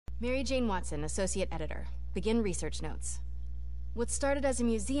Mary Jane Watson, Associate Editor. Begin research notes. What started as a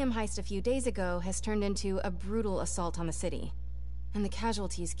museum heist a few days ago has turned into a brutal assault on the city. And the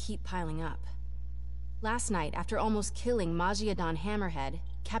casualties keep piling up. Last night, after almost killing Majidon Hammerhead,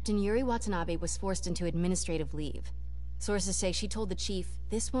 Captain Yuri Watanabe was forced into administrative leave. Sources say she told the chief,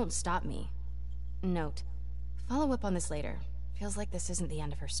 "This won't stop me." Note, follow up on this later. Feels like this isn't the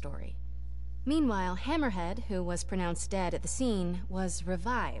end of her story. Meanwhile, Hammerhead, who was pronounced dead at the scene, was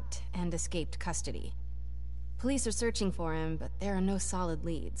revived and escaped custody. Police are searching for him, but there are no solid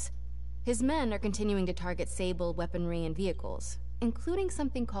leads. His men are continuing to target Sable weaponry and vehicles, including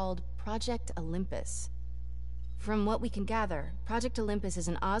something called Project Olympus. From what we can gather, Project Olympus is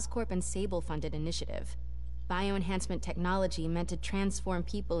an Oscorp and Sable-funded initiative. Bioenhancement technology meant to transform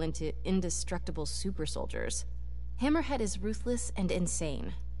people into indestructible super soldiers. Hammerhead is ruthless and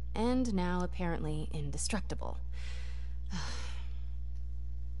insane, and now apparently indestructible.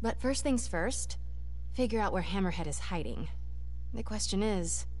 But first things first, figure out where Hammerhead is hiding. The question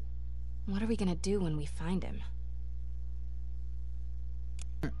is, what are we gonna do when we find him?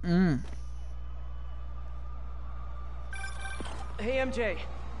 Hey MJ,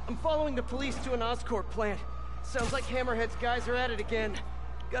 I'm following the police to an Oscorp plant. Sounds like Hammerhead's guys are at it again.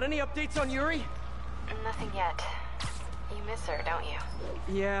 Got any updates on Yuri? Nothing yet. You miss her, don't you?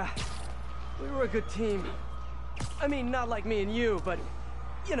 Yeah, we were a good team. I mean, not like me and you, but,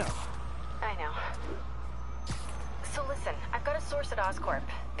 you know. I know. So listen, I've got a source at Oscorp.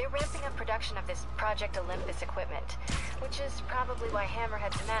 They're ramping up production of this Project Olympus equipment, which is probably why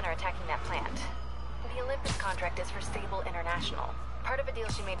Hammerhead's men are attacking that plant. The Olympus contract is for Sable International, part of a deal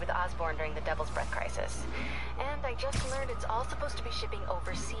she made with Osborn during the Devil's Breath crisis. And I just learned it's all supposed to be shipping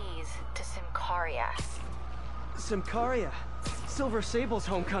overseas to Symkaria. Symkaria? Silver Sable's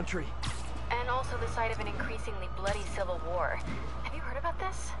home country. And also the site of an increasingly bloody civil war. Have you heard about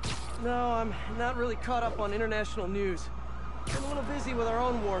this? No, I'm not really caught up on international news. Been a little busy with our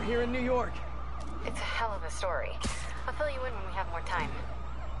own war here in New York. It's a hell of a story. I'll fill you in when we have more time.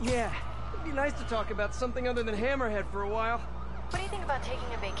 Yeah, it'd be nice to talk about something other than Hammerhead for a while. What do you think about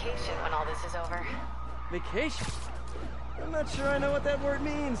taking a vacation when all this is over? Vacation? I'm not sure I know what that word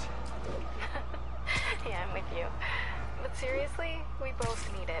means. Yeah, I'm with you. But seriously, we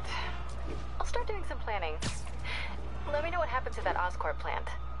both need it. I'll start doing some planning. Let me know what happens to that Oscorp plant.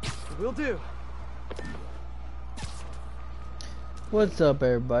 Will do. What's up,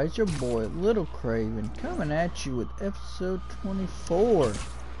 everybody? It's your boy, Little Kraven, coming at you with episode 24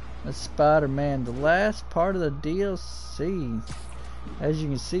 of Spider-Man, the last part of the DLC. As you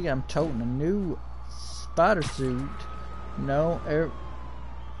can see, I'm toting a new spider suit known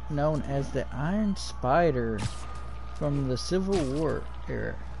as the Iron Spider from the Civil War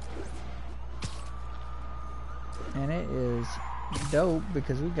era. And it is dope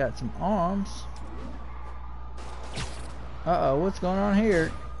because we got some arms. Uh-oh, what's going on here?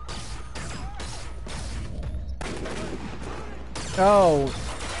 Oh,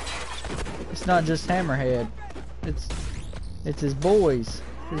 it's not just Hammerhead. It's his boys.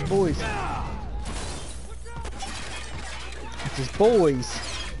 His boys. It's his boys.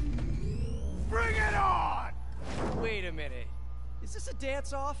 Bring it on! Wait a minute. Is this a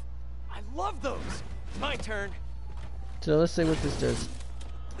dance-off? I love those. My turn. So let's see what this does.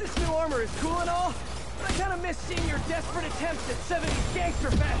 This new armor is cool and all, but I kind of miss seeing your desperate attempts at 70s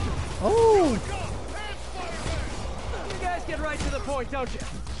gangster fashion. Oh! You guys get right to the point, don't you?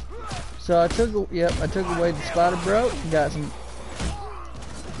 So I took away the spider bro. Got some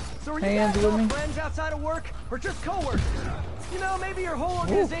So are you hands guys with all me. friends outside of work, or just co-workers? You know, maybe your whole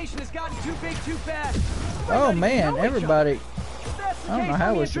organization has gotten too big too fast. Oh man, everybody. If that's the I don't know case, how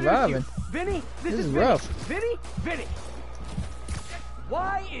let me we're introduce surviving. you. Vinny, this This is Vinny. rough. Vinny.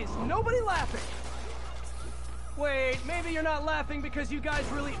 Why is nobody laughing? Wait, maybe you're not laughing because you guys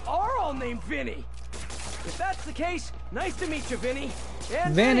really are all named Vinny. If that's the case, nice to meet you, Vinny.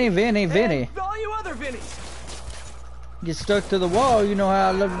 And Vinny. And all you other Vinnies. Get stuck to the wall, you know how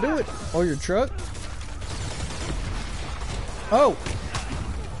I love to do it. Or your truck. Oh!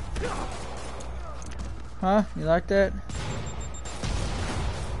 Huh? You like that?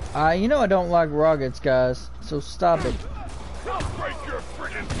 You know I don't like rockets, guys. So stop it. Break your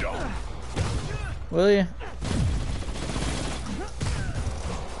friggin' jaw. Will you?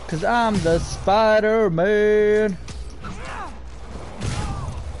 Cause I'm the Spider-Man.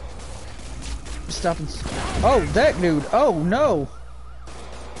 Stop and oh, that dude. Oh no.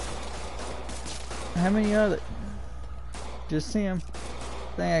 How many other? Just him. I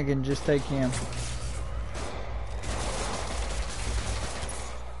think I can just take him.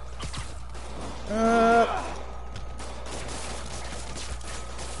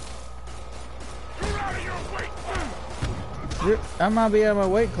 I might be out of my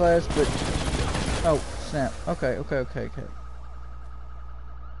weight class, but... Oh, snap. Okay.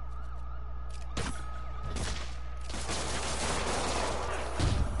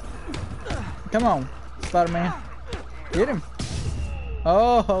 Come on, Spider-Man. Get him.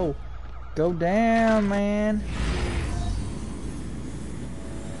 Oh, go down, man.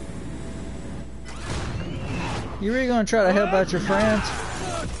 You really gonna try to help out your friends?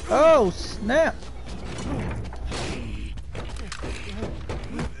 Oh, snap.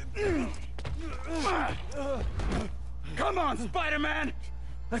 Come on, Spider-Man!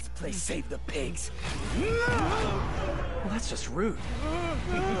 Let's play Save the Pigs. Well, that's just rude.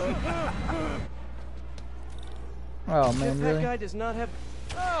 Oh man, That really? guy does not have...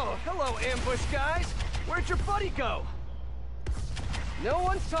 Oh, hello, ambush guys. Where'd your buddy go? No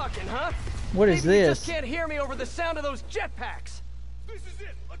one's talking, huh? What is Maybe you this? just can't hear me over the sound of those jetpacks. This is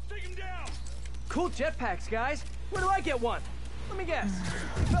it. Let's take him down. Cool jetpacks, guys. Where do I get one? Let me guess.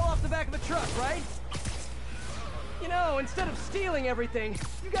 You fell off the back of a truck, right? You know, instead of stealing everything,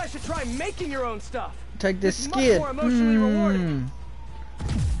 you guys should try making your own stuff. Take this It's much skid. more emotionally rewarding.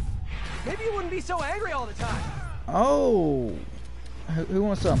 Maybe you wouldn't be so angry all the time. Oh, who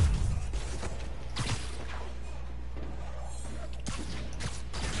wants some?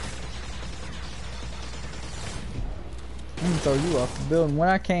 I'm gonna throw you off the building when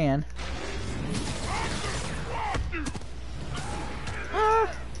I can.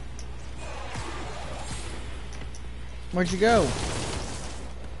 Ah. Where'd you go?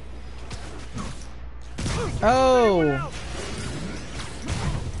 Oh!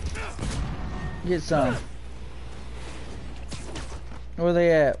 Get some. Where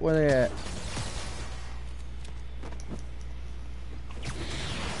they at? Where they at?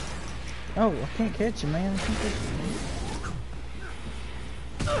 Oh, I can't catch you, man.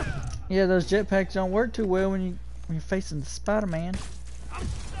 Yeah, those jetpacks don't work too well when you're facing the Spider-Man. I'm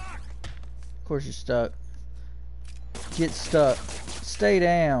stuck. Of course you're stuck. Get stuck. Stay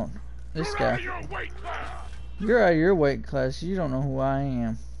down. This You're guy. out of your weight class. You're out of your weight class. You don't know who I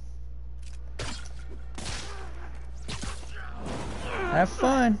am. Have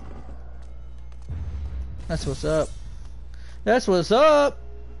fun. That's what's up. That's what's up.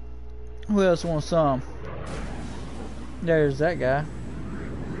 Who else wants some? There's that guy.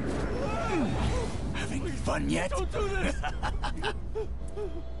 Having fun yet? Don't do this.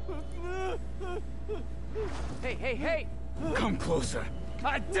 Hey! Come closer.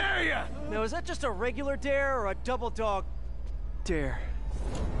 I dare ya. Now, is that just a regular dare or a double dog dare?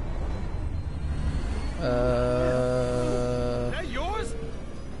 Is that yours?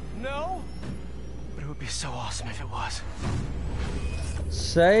 No? But it would be so awesome if it was.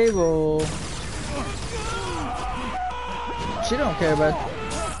 Sable. She don't care about.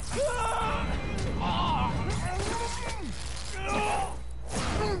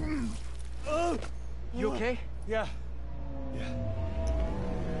 You okay? Yeah.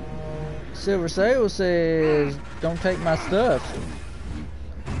 Silver Sable says, "Don't take my stuff."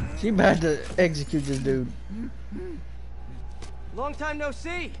 She about to execute this dude. Long time no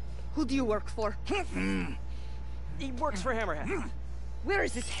see. Who do you work for? He works for Hammerhead. Where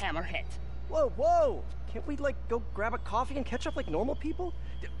is this Hammerhead? Whoa! Can't we, like, go grab a coffee and catch up like normal people?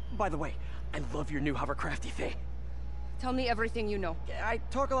 By the way, I love your new hovercrafty thing. Tell me everything you know. I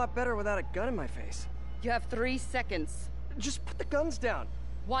talk a lot better without a gun in my face. You have 3 seconds. Just put the guns down.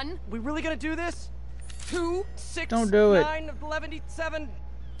 1, We really gonna do this? 2, 6, Don't do it. 9, 11, 7.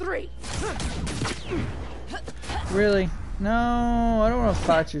 3. Really? No, I don't want to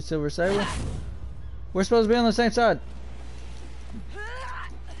fight you, Silver Sable. We're supposed to be on the same side.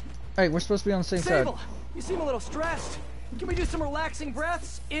 Hey, we're supposed to be on the same Sable, side. you seem a little stressed. Can we do some relaxing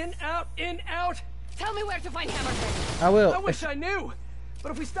breaths? In, out, in, out. Tell me where to find Hammerhead. I will. I wish I knew.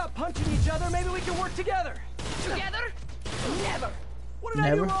 But if we stop punching each other, maybe we can work together. Together? Never. What did I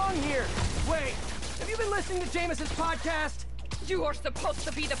do Never? wrong here? Wait, have you been listening to James's podcast? You are supposed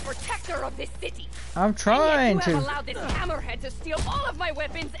to be the protector of this city. I'm trying and yet you have to. allowed this Hammerhead to steal all of my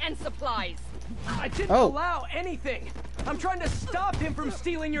weapons and supplies. I didn't Oh. allow anything. I'm trying to stop him from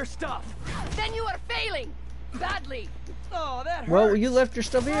stealing your stuff. Then you are failing. Badly. Oh, that hurts. Well, you left your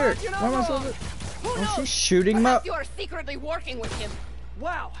stuff here. You're What not am I wrong. supposed to? Who Oh, knows? she's shooting my. Perhaps you are secretly working with him.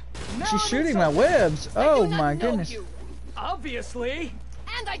 Wow. Now She's I'm shooting my insulted. webs. I Oh do not my know goodness. you. Obviously.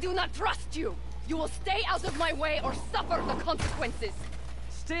 And I do not trust you. You will stay out of my way or suffer the consequences.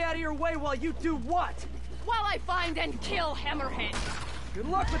 Stay out of your way while you do what? While I find and kill Hammerhead. Good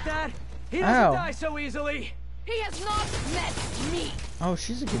luck with that. He doesn't Ow. die so easily. He has not met me. Oh,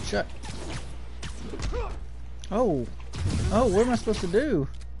 she's a good shot. Oh. Oh, what am I supposed to do?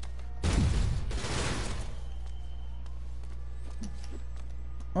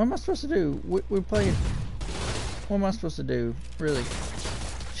 What am I supposed to do? We're playing. What am I supposed to do? Really?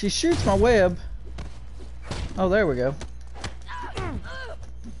 She shoots my web. Oh, there we go.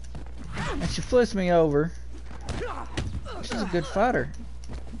 And she flips me over. She's a good fighter.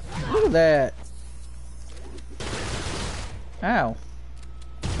 Look at that. Ow.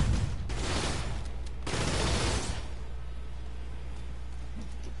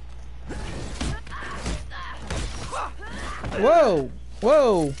 Whoa!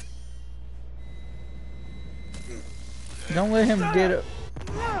 Whoa! Don't let him get it.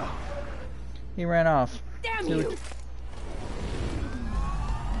 He ran off. Damn you!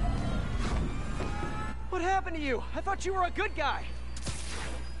 What happened to you? I thought you were a good guy.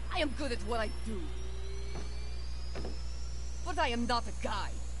 I am good at what I do. But I am not a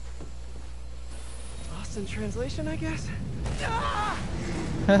guy. Lost in translation, I guess? Ah!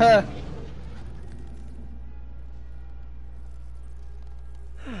 Haha.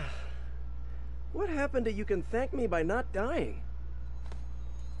 What happened to you can thank me by not dying?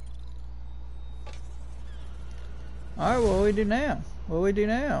 Alright, what do we do now? What do we do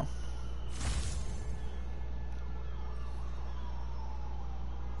now?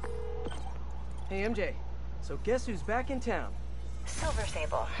 Hey, MJ. So guess who's back in town? Silver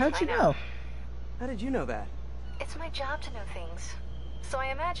Sable. How'd you I know? How did you know that? It's my job to know things. So I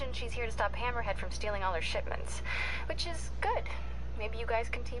imagine she's here to stop Hammerhead from stealing all her shipments. Which is good. Maybe you guys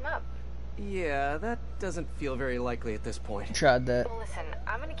can team up. Yeah, that doesn't feel very likely at this point. Tried that. Well, listen,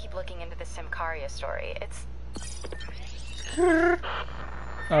 I'm gonna keep looking into the Simcaria story. It's...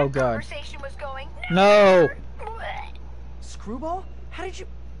 Oh god. Conversation was going... No! Screwball? How did you...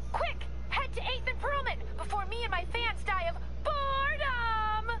 Quick! Head to 8th and Perlman before me and my fans die of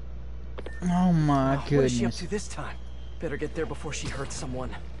boredom! Oh my What is she up goodness. to this time? Better get there before she hurts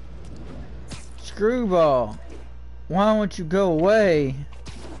someone. Screwball. Why won't you go away?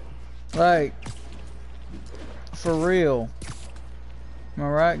 Like, for real. Am I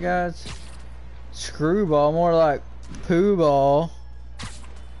right, guys? Screwball, more like poo ball.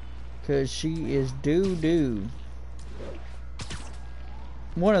 Cause she is doo-doo.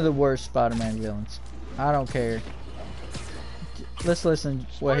 One of the worst Spider-Man villains. I don't care. Let's listen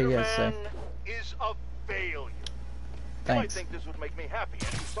what he has to say. Spider-Man is a failure. You might Thanks. think this would make me happy, and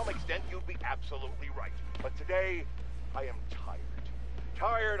to some extent you'd be absolutely right. But today, I am tired.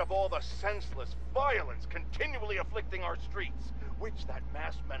 Tired of all the senseless violence continually afflicting our streets, which that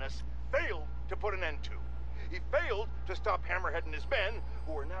mass menace failed to put an end to. He failed to stop Hammerhead and his men,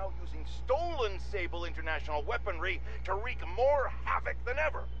 who are now using stolen Sable international weaponry to wreak more havoc than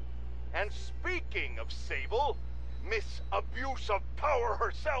ever. And speaking of Sable, Miss Abuse of Power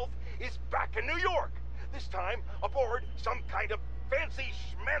herself is back in New York, this time aboard some kind of fancy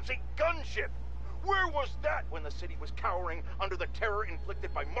schmancy gunship. Where was that when the city was cowering under the terror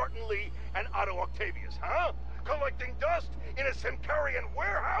inflicted by Martin Lee and Otto Octavius, huh? Collecting dust in a Simcarian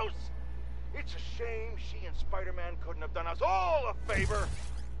warehouse? It's a shame she and Spider-Man couldn't have done us all a favor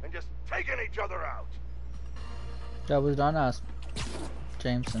and just taken each other out. That was on us,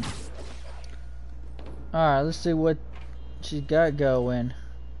 Jameson. Alright, let's see what she's got going.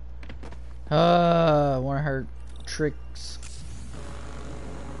 One of her tricks.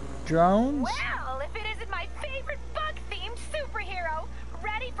 Drones? Well, if it isn't my favorite bug-themed superhero,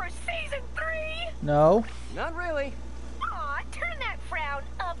 ready for season 3? No. Not really. Aw, turn that frown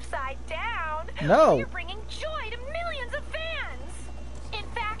upside down. No. You're bringing joy to millions of fans. In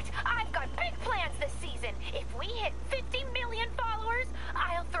fact, I've got big plans this season. If we hit 50 million followers,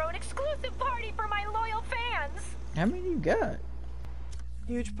 I'll throw an exclusive party for my loyal fans. How many you got?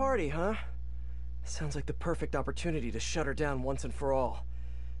 Huge party, huh? Sounds like the perfect opportunity to shut her down once and for all.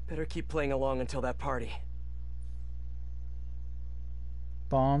 Better keep playing along until that party.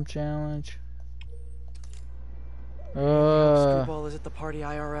 Bomb challenge. Screwball is at the party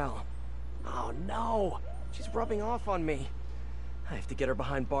IRL. Oh no! She's rubbing off on me. I have to get her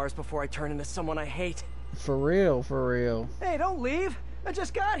behind bars before I turn into someone I hate. For real, for real. Hey, don't leave! I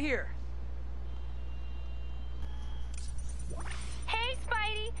just got here! Hey,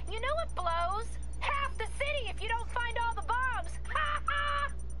 Spidey, you know what blows? Half the city if you don't find all the bombs. Ha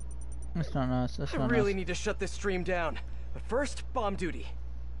ha! That's not us. That's I not really us. need to shut this stream down. But first, bomb duty.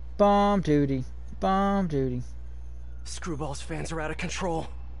 Bomb duty. Bomb duty. Screwball's fans are out of control.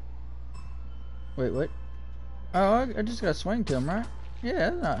 Wait, what? Oh, I just gotta swing to him, right?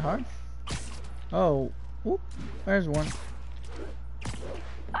 Yeah, that's not hard. Oh, whoop. There's one.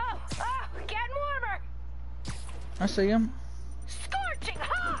 Oh, getting warmer. I see him. Scorching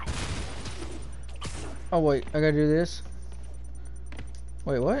hot. Oh, wait. I gotta do this.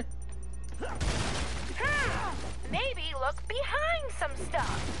 Wait, what? Maybe look behind some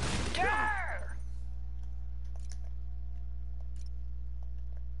stuff. Durr!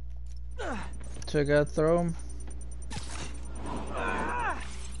 So I gotta throw him.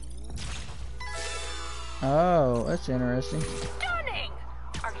 Oh, that's interesting. Stunning!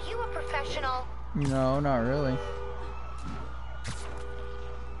 Are you a professional? No, not really.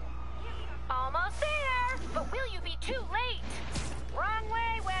 Almost there! But will you be too late? Wrong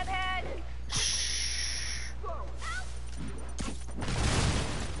way, Webhead!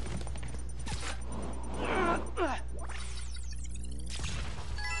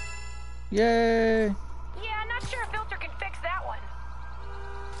 Yay! Yeah, not sure a filter can fix that one.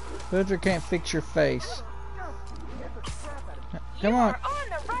 Filter can't fix your face. Come You on. are on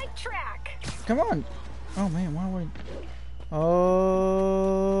the right track. Come on. Oh man, why would... Oh.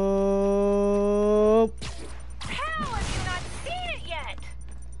 How have you not seen it yet?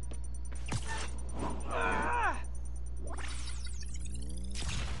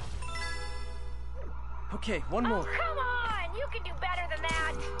 Okay, one Oh, more. come on! You can do better than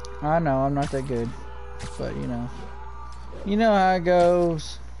that. I know, I'm not that good. But you know. You know how it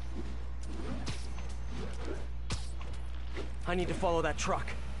goes. I need to follow that truck.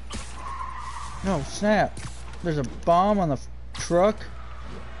 No, snap. There's a bomb on the truck.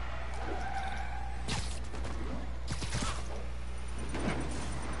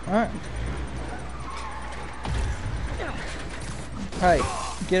 Alright. Hey,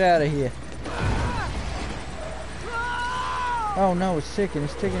 get out of here. Oh no, it's ticking,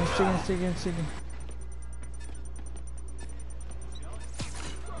 it's ticking, it's ticking, it's ticking, it's ticking.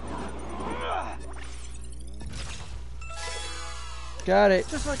 Got it.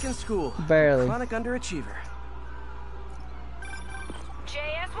 Just like in school. Barely. Chronic underachiever.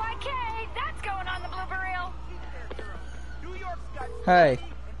 JSYK, that's going on the blooper reel. Hey.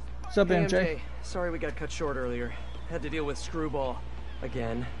 What's up, Hey, MJ? Sorry we got cut short earlier. Had to deal with Screwball.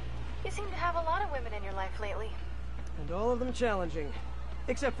 Again. You seem to have a lot of women in your life lately. And all of them challenging.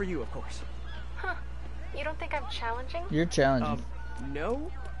 Except for you, of course. Huh. You don't think I'm challenging? You're challenging.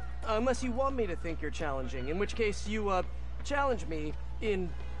 No? Unless you want me to think you're challenging, in which case you, challenge me in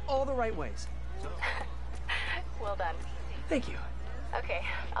all the right ways. Well done. Thank you. Okay,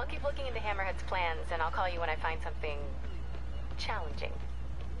 I'll keep looking into Hammerhead's plans, and I'll call you when I find something challenging.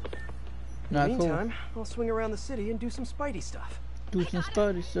 Not In the cool. meantime, I'll swing around the city and do some Spidey stuff. Do some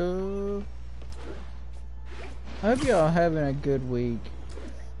Spidey stuff. I hope y'all having a good week.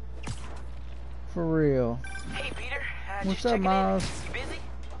 For real. Hey, Peter. What's up, Miles? You busy?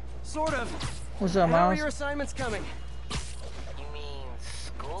 Sort of. What's up, How are Miles? your assignments coming? You mean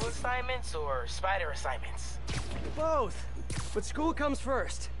school assignments or spider assignments? Both. But school comes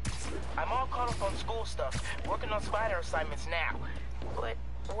first. I'm all caught up on school stuff, working on spider assignments now. But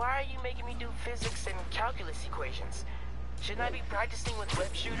why are you making me do physics and calculus equations? Shouldn't I be practicing with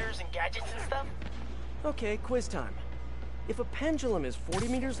web shooters and gadgets and stuff? Okay, quiz time. If a pendulum is 40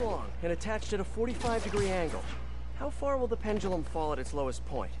 meters long and attached at a 45-degree angle, how far will the pendulum fall at its lowest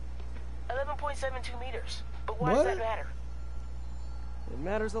point? 11.72 meters. But why What? does that matter? It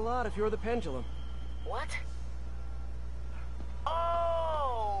matters a lot if you're the pendulum. What?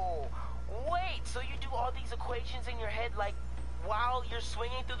 Oh! Wait, so you do all these equations in your head like while you're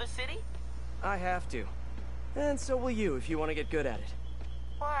swinging through the city? I have to. And so will you if you want to get good at it.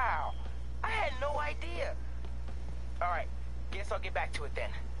 Wow, I had no idea. Alright, guess I'll get back to it then.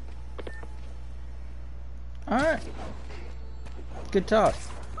 Alright. Good talk.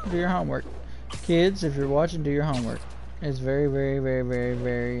 Do your homework. Kids, if you're watching, do your homework. It's very, very, very, very,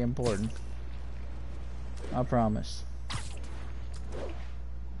 very important. I promise.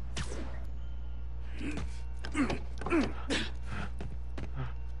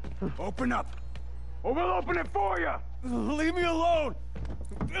 Open up, or we'll open it for you. Leave me alone.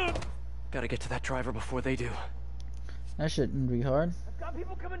 Gotta get to that driver before they do. That shouldn't be hard. I've got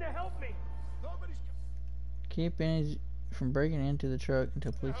people coming to help me. Keep any from breaking into the truck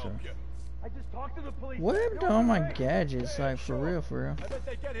until police are. I just talked to the police. What happened to all my gadgets? Like, for real, for real. I bet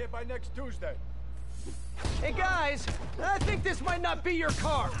they get here by next Tuesday. Hey guys, I think this might not be your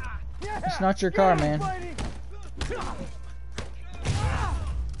car. It's not your car, man.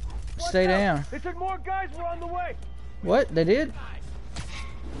 Stay down. They said more guys were on the way. What? They did?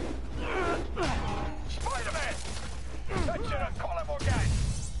 Spider-Man! That shouldn't call it more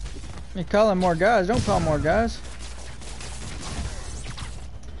guys. You're calling more guys. Don't call more guys.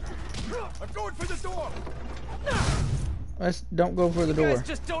 I'm going for the door. Don't go for the You door. guys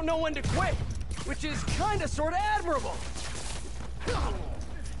just don't know when to quit, which is kinda sorta admirable.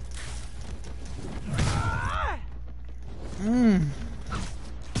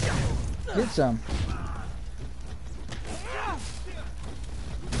 Get some.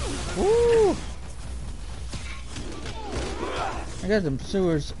 Woo! I got them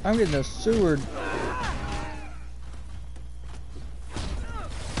sewers. I'm getting a sewer.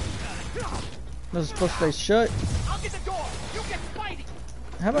 Those are supposed to stay shut. I'll get the door. You get Spidey.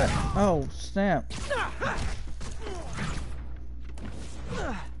 How about? Oh snap!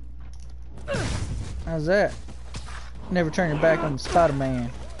 How's that? Never turn your back on Spiderman.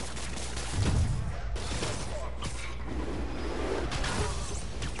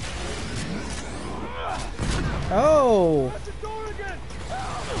 Oh!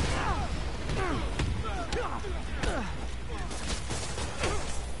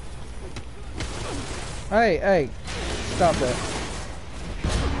 Hey, hey! Stop that!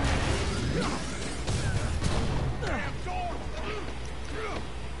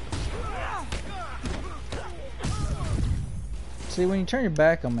 See, when you turn your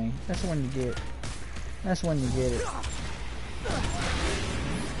back on me, that's when you get. That's when you get it.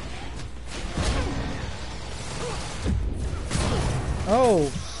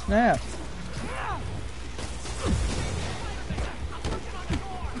 Oh, snap.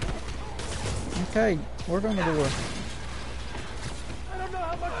 Okay, work on the door. I don't know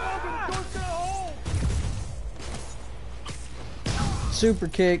how much longer the door's gonna hold. Super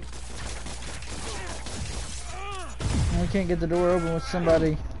kick. We can't get the door open with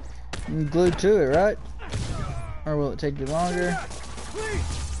somebody glued to it, right? Or will it take you longer?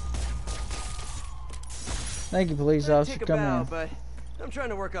 Thank you, police officer, for coming in. But I'm trying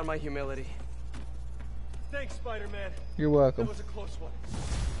to work on my humility. Thanks, Spider-Man. You're welcome. That was a close one.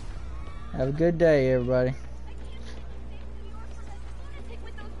 Have a good day, everybody.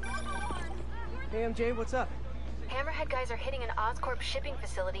 Hey, MJ, what's up? Hammerhead guys are hitting an Oscorp shipping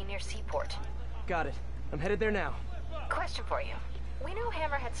facility near Seaport. Got it. I'm headed there now. Question for you. We know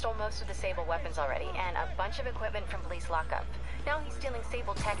Hammerhead stole most of the Sable weapons already, and a bunch of equipment from police lockup. Now he's stealing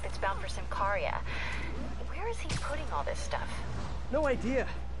Sable tech that's bound for Symkaria. Where is he putting all this stuff? No idea.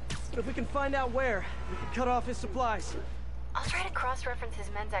 But if we can find out where, we can cut off his supplies. I'll try to cross-reference his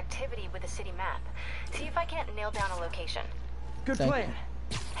men's activity with the city map. See if I can't nail down a location. Good Thank plan.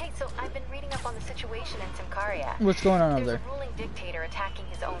 you. Hey, so I've been reading up on the situation in Symkaria. What's going on over There's there? a ruling dictator attacking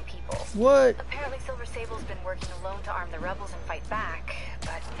his own people. What? Apparently Silver Sable's been working alone to arm the rebels and fight back,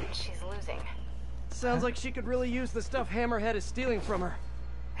 but she's losing. Sounds like she could really use the stuff Hammerhead is stealing from her.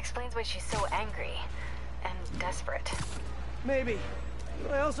 Explains why she's so angry and desperate. Maybe.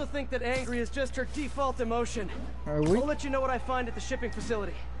 But I also think that angry is just her default emotion. Are we? I'll let you know what I find at the shipping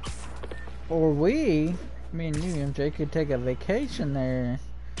facility. Or we, me and you, MJ, could take a vacation there,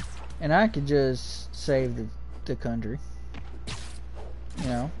 and I could just save the country. You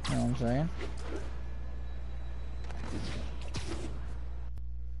know what I'm saying?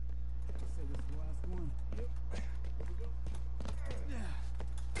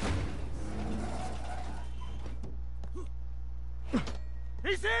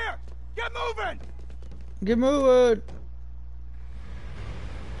 He's here! Get moving! Get moving!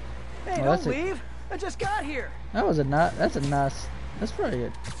 Hey, Oh, don't leave! I just got here! That was a nice. That's a nice. That's probably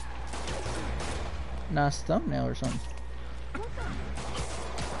a nice thumbnail or something.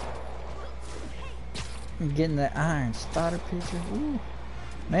 Getting that Iron Spider picture. Ooh.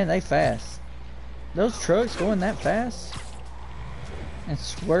 Man, they fast. Those trucks going that fast and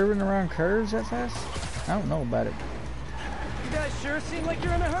swerving around curves that fast? I don't know about it. You guys sure seem like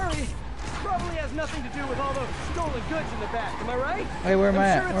you're in a hurry. Probably has nothing to do with all those stolen goods in the back, am I right? Hey, where am I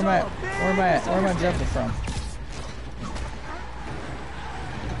at? Sure Where am I at? Where am I at? Where am I jumping from?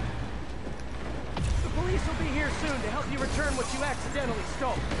 The police will be here soon to help you return what you accidentally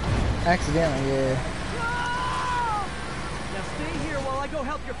stole. Accidentally, yeah. Now stay here while I go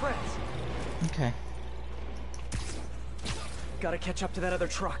help your friends. Okay. Gotta catch up to that other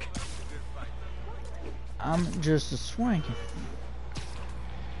truck. I'm just a swanking.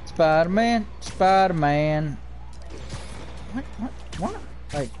 Spider-Man, Spider-Man. What?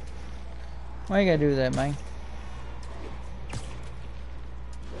 Like, why you gotta do that, man?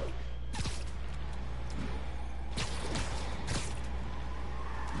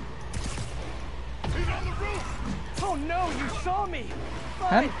 Oh no, you saw me!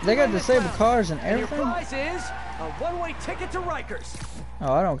 They got disabled cars and everything? Your prize is a one-way ticket to Rikers.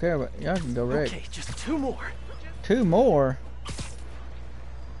 Oh, I don't care, but y'all can go wreck. Okay, just 2 more. 2 more?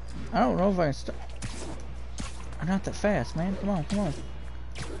 I don't know if I can stop. I'm not that fast, man. Come on, come on.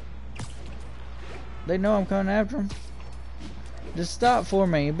 They know I'm coming after them. Just stop for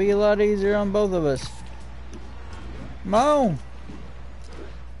me. It'd be a lot easier on both of us. Come on.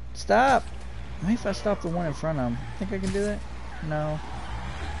 Stop. Maybe if I stop the one in front of them. Think I can do that? No.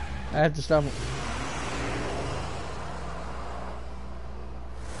 I have to stop.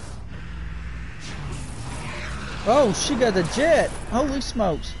 Oh, she got the jet. Holy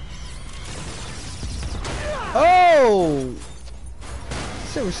smokes. Oh!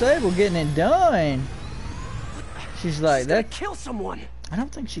 Silver Sable getting it done. She's like, that. Kill someone. I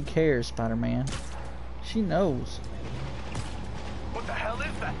don't think she cares, Spider-Man. She knows. What the hell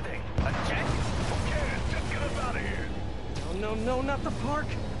is that thing? A jet? Who cares? Just get us out of here. No, no, no, not the park.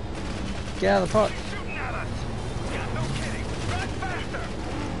 Get out of the park. He's shooting at us. Yeah, no kidding. Drive faster.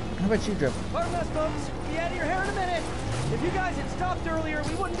 How about you, Drip? Pardon us, folks. Be out of your hair in a minute. If you guys had stopped earlier,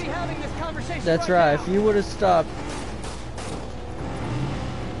 we wouldn't be having this conversation. That's right. Now. If you would have stopped.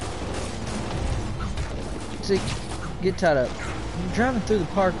 See, get tied up. You're driving through the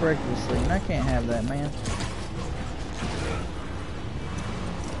park recklessly, and I can't have that, man.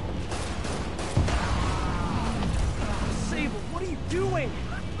 Sable, what are you doing?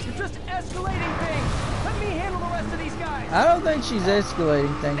 You're just escalating things. Let me handle the rest of these guys. I don't think she's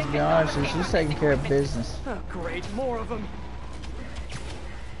escalating things, to be honest. She's taking care of business. Oh, great. More of them.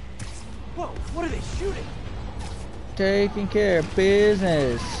 Whoa, what are they shooting? Taking care of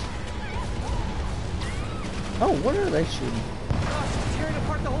business. Oh, what are they shooting? Gosh, tearing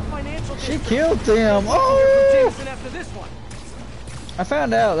apart the whole financial She district. killed them. From Oh! Jameson after this one. I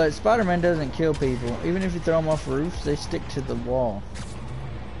found out that Spider-Man doesn't kill people. Even if you throw them off roofs, they stick to the wall.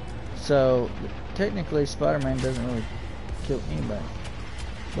 So, technically, Spider-Man doesn't really kill anybody.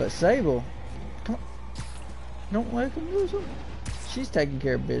 But Sable, come on. Don't let him lose them. She's taking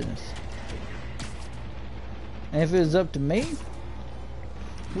care of business. And if it was up to me,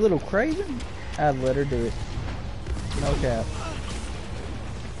 little Kraven, I'd let her do it. No cap.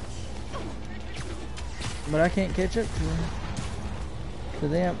 But I can't catch up to her. To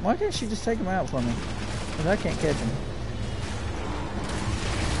them. Why can't she just take them out for me? Because I can't catch them.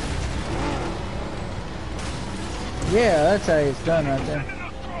 Yeah, that's how it's done right there.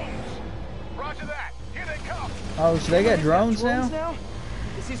 Roger that. Here they come. Oh, so they got drones now?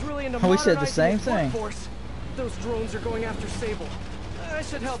 Is he's really into Oh, we said the modernizing same his thing. workforce. Those drones are going after Sable. I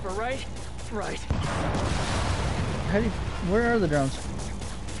should help her, right? Right. How do you, where are the drones?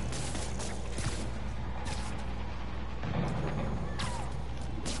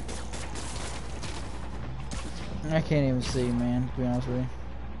 I can't even see, man, to be honest with you.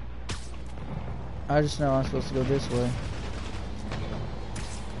 I just know I'm supposed to go this way.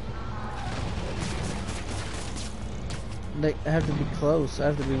 They have to be close. I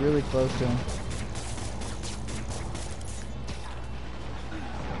have to be really close to them.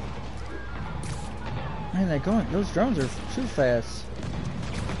 Man, they're going. Those drones are too fast.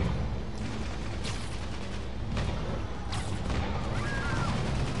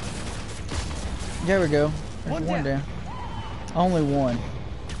 There we go. There's one down. Only one.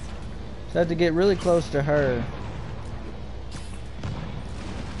 So I have to get really close to her.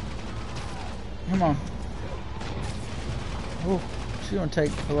 Come on. Oh, she's gonna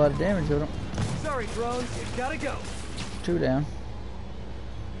take a lot of damage with them. Sorry, drones. You gotta go. Two down.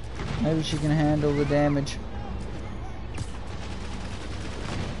 Maybe she can handle the damage.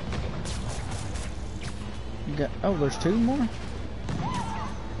 You got, oh, there's two more?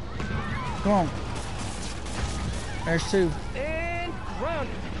 Come on. There's two. And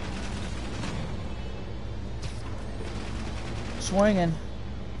grounded. Swinging.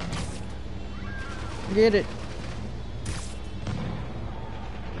 Get it.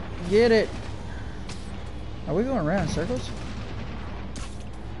 Get it. Are we going around in circles?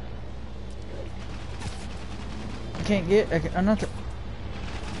 I can't get. I'm not.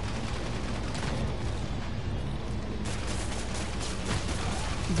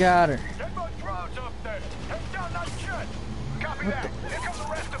 Got her. Get my drones up there. Take down that jet. Copy that. Here come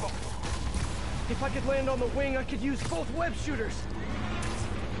the rest of them. If I could land on the wing, I could use both web shooters.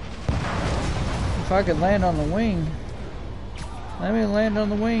 If I could land on the wing. Let me land on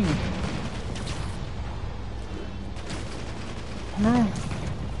the wing. No.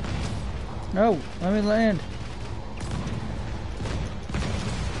 No, let me land.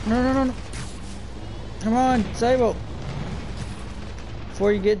 No, no, no, no. Come on, Sable.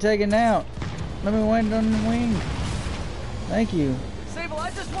 Before you get taken out, let me land on the wing. Thank you. Sable,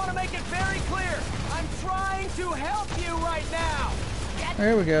 I just want to make it very clear. I'm trying to help you right now.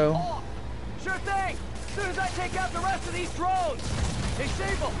 There we go. Oh, sure thing. As soon as I take out the rest of these drones. Hey,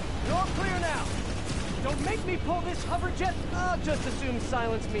 Sable, you're all clear now. Don't make me pull this hover jet. I'll just assume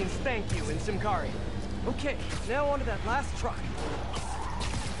silence means thank you in Simkari. Okay, now on to that last truck.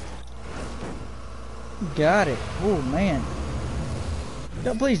 Got it. Oh, man.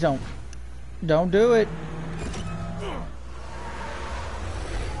 No, please don't. Don't do it.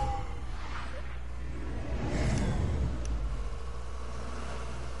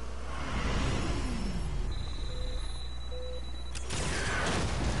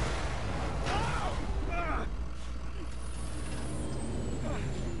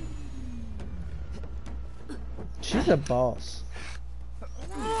 She's a boss.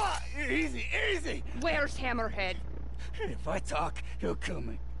 Easy, easy! Where's Hammerhead? If I talk, he'll kill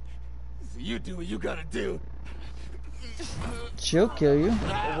me. So you do what you gotta do. She'll kill you.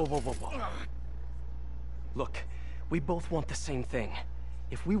 Whoa, whoa, whoa, whoa. Look, we both want the same thing.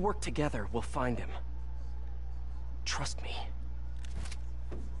 If we work together, we'll find him. Trust me.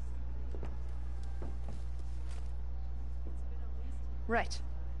 Right.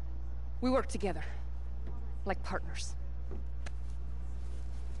 We work together. Like partners.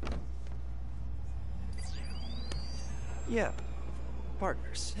 Yeah,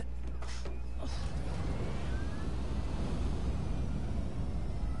 partners.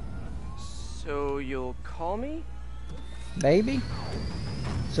 So you'll call me? Maybe?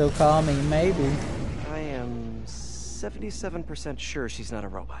 So call me maybe. I am 77% sure she's not a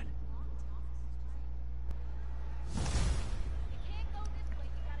robot.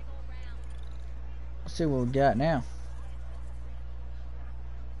 Let's see what we got now.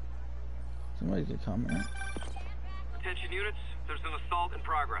 Somebody could comment. Attention units, there's an assault in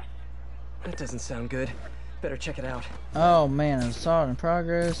progress. That doesn't sound good. Better check it out. Oh man, assault in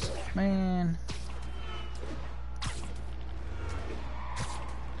progress. Man.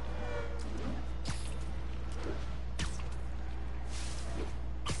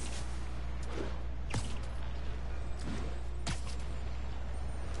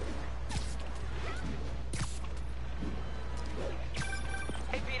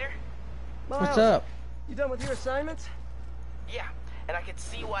 Hey, Peter. What's up? You done with your assignments? Yeah, and I can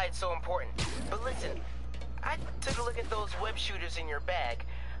see why it's so important. But listen, I took a look at those web shooters in your bag.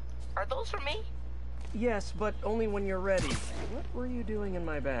 Are those for me? Yes, but only when you're ready. What were you doing in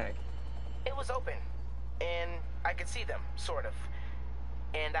my bag? It was open, and I could see them, sort of.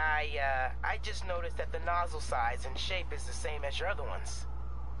 And I just noticed that the nozzle size and shape is the same as your other ones.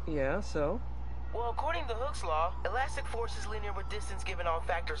 Yeah, so? Well, according to Hooke's law, elastic force is linear with distance given all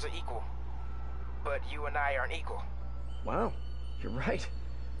factors are equal. But you and I aren't equal. Wow, you're right.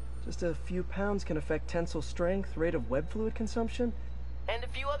 Just a few pounds can affect tensile strength, rate of web fluid consumption. And a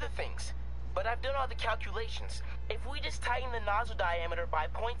few other things. But I've done all the calculations. If we just tighten the nozzle diameter by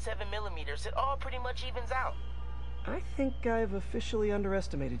 0.7 millimeters, it all pretty much evens out. I think I've officially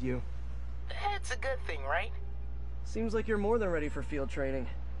underestimated you. That's a good thing, right? Seems like you're more than ready for field training.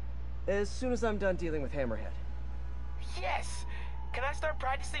 As soon as I'm done dealing with Hammerhead. Yes! Can I start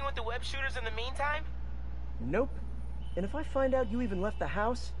practicing with the web shooters in the meantime? Nope. And if I find out you even left the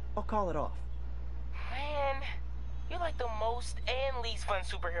house, I'll call it off. Man, you're like the most and least fun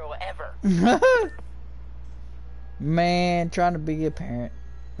superhero ever. Man, trying to be a parent.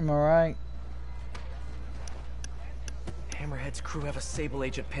 Am I right? Hammerhead's crew have a Sable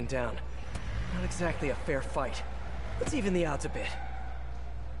agent pinned down. Not exactly a fair fight. Let's even the odds a bit.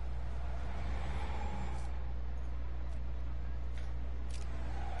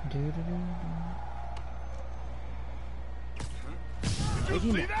 Did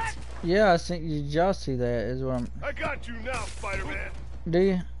you see that? Yeah, I think y'all see that is what I'm. I got you now, Spider-Man. Do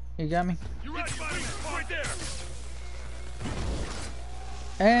you? You got me? You right, Spider-Man? Right there.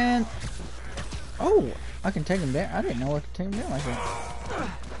 And oh, I can take him down. I didn't know I could take him down like that.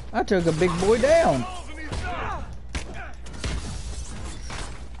 I took a big boy down.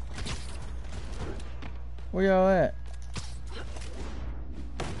 Where y'all at?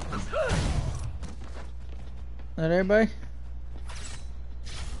 Is that everybody?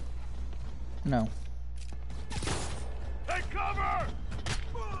 No. Take cover!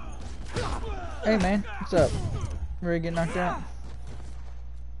 Hey man, what's up? Ready to get knocked out?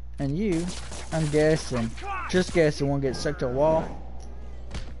 And you, I'm guessing, just guessing, won't get stuck to a wall.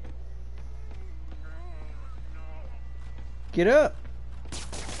 Get up!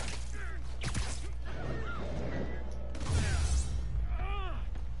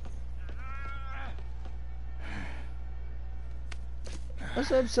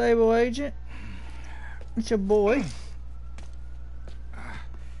 What's up, Sable Agent? It's your boy.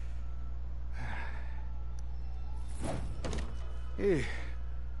 Hey,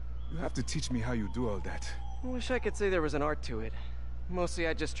 you have to teach me how you do all that. I wish I could say there was an art to it. Mostly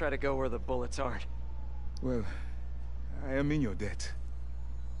I just try to go where the bullets aren't. Well, I am in your debt.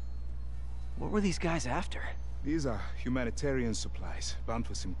 What were these guys after? These are humanitarian supplies, bound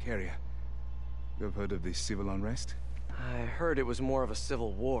for some carrier. You have heard of the civil unrest? I heard it was more of a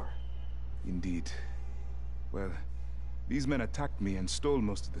civil war. Indeed. Well, these men attacked me and stole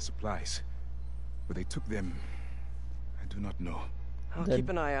most of the supplies. Where they took them, I do not know. I'll keep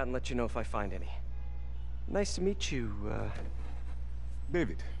an eye out and let you know if I find any. Nice to meet you,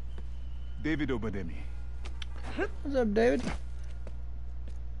 David. David Obademi. What's up, David?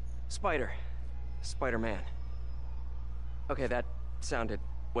 Spider-Man. Okay, that sounded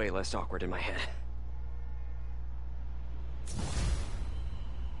way less awkward in my head.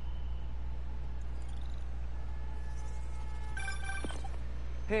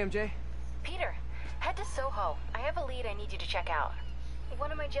 Hey, MJ. Peter, head to Soho. I have a lead I need you to check out. One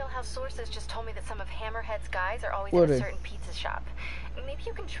of my jailhouse sources just told me that some of Hammerhead's guys are always at a certain pizza shop. Maybe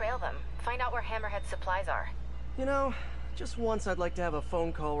you can trail them, find out where Hammerhead's supplies are. You know, just once I'd like to have a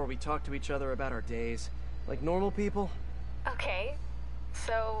phone call where we talk to each other about our days. Like normal people. Okay.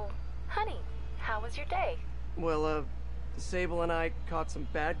 So, honey, how was your day? Well, Sable and I caught some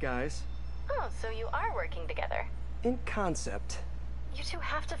bad guys. Oh, so you are working together. In concept. You two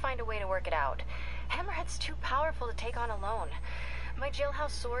have to find a way to work it out. Hammerhead's too powerful to take on alone. My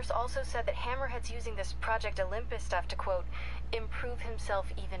jailhouse source also said that Hammerhead's using this Project Olympus stuff to, quote, improve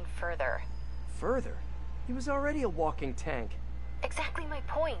himself even further. Further? He was already a walking tank. Exactly my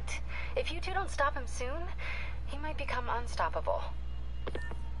point. If you two don't stop him soon, he might become unstoppable.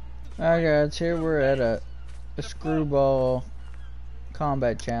 Alright guys, here we're at a Screwball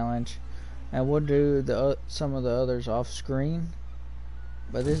combat challenge. And we'll do some of the others off screen.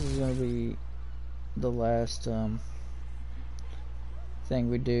 But this is going to be the last thing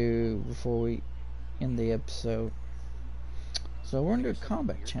we do before we end the episode. So we're going to do a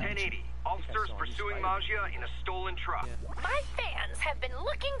combat challenge. 1080. Officers pursuing Magia in a stolen truck. My fans have been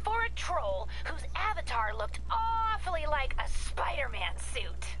looking for a troll whose avatar looked awfully like a Spider-Man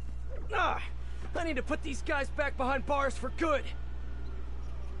suit. Ah! I need to put these guys back behind bars for good.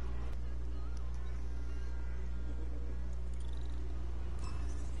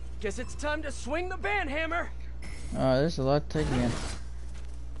 Guess it's time to swing the band hammer. There's a lot to take in.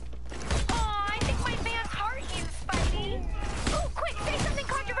 Aw, I think my fans heart you, Spidey. Oh, quick, say something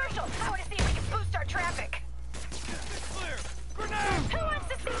controversial. I want to see if we can boost our traffic. Clear! Grenade! Who wants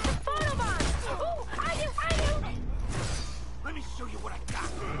to see some photobombs? Ooh, I do! Let me show you what I got.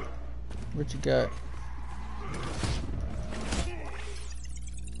 What you got?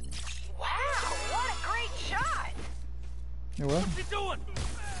 Wow, what a great shot! You're welcome. What's he doing?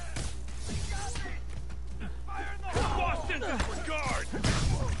 Fire in the hole! Boston, disregard!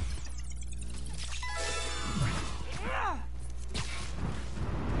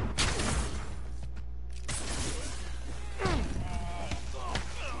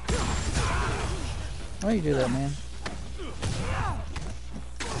 Why you do that, man?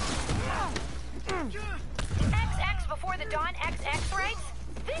 XX before the dawn, XX writes,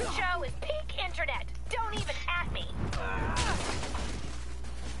 this show is peak internet. Don't even at me.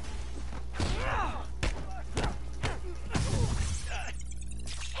 Yes!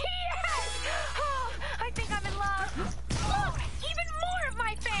 Oh, I think I'm in love. Look, even more of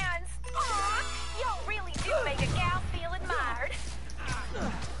my fans. Aw, y'all really do make a gal feel admired.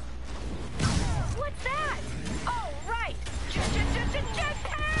 What's that? Oh, right.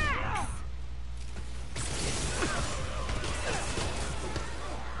 Jetpacks!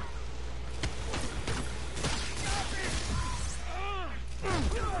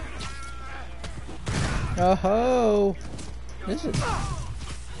 Oh-ho! This is...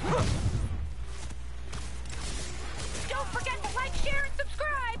 Don't forget to like, share, and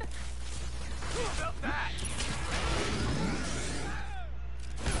subscribe! About that!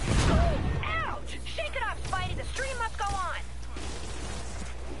 Ouch! Shake it off, Spidey. The stream must go on.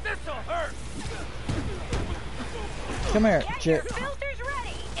 This'll hurt! Come here, Get Chip. your filters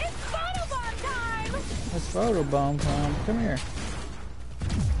ready. It's photobomb time. It's photobomb time. Come here.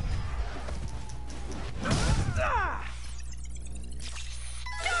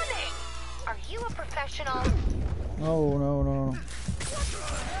 Stunning! Are you a professional? Oh, no, no.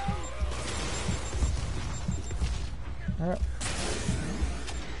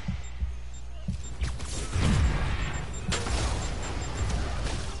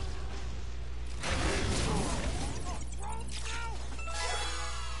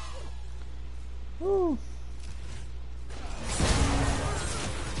 Woo.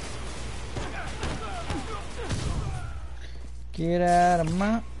 Get out of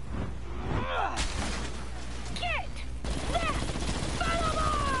my... Get that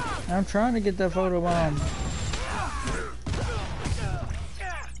photobomb! I'm trying to get that photobomb.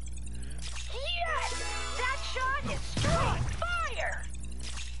 Yes! That shot is straight fire!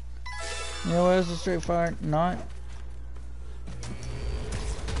 You know what is a straight fire? Not.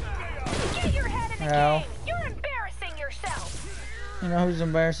 Get your head in the Ow. game! You're embarrassing yourself! You know who's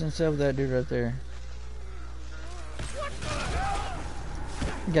embarrassing himself? That dude right there.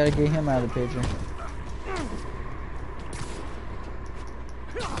 You gotta get him out of the picture.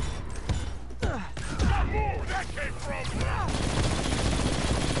 That came from...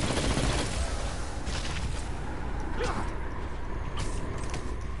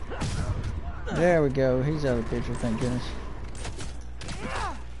 There we go. He's out of the picture, thank goodness.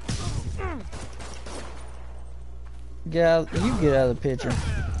 You get out of the picture.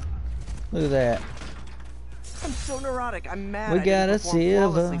 Look at that. I'm so neurotic. I'm mad. We got a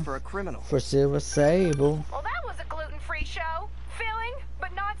silver for a criminal. for Silver Sable. Well, that was a gluten-free show. Filling,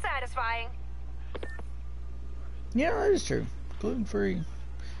 but not satisfying. Yeah, that is true. Gluten-free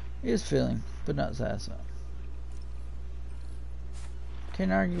is filling, but not satisfying.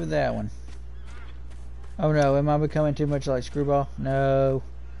 Can't argue with that one. Oh no, am I becoming too much like Screwball? No.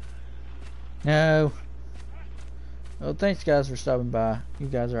 No. Well, thanks guys for stopping by. You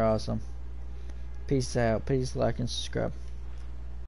guys are awesome. Peace out. Peace, like, and subscribe.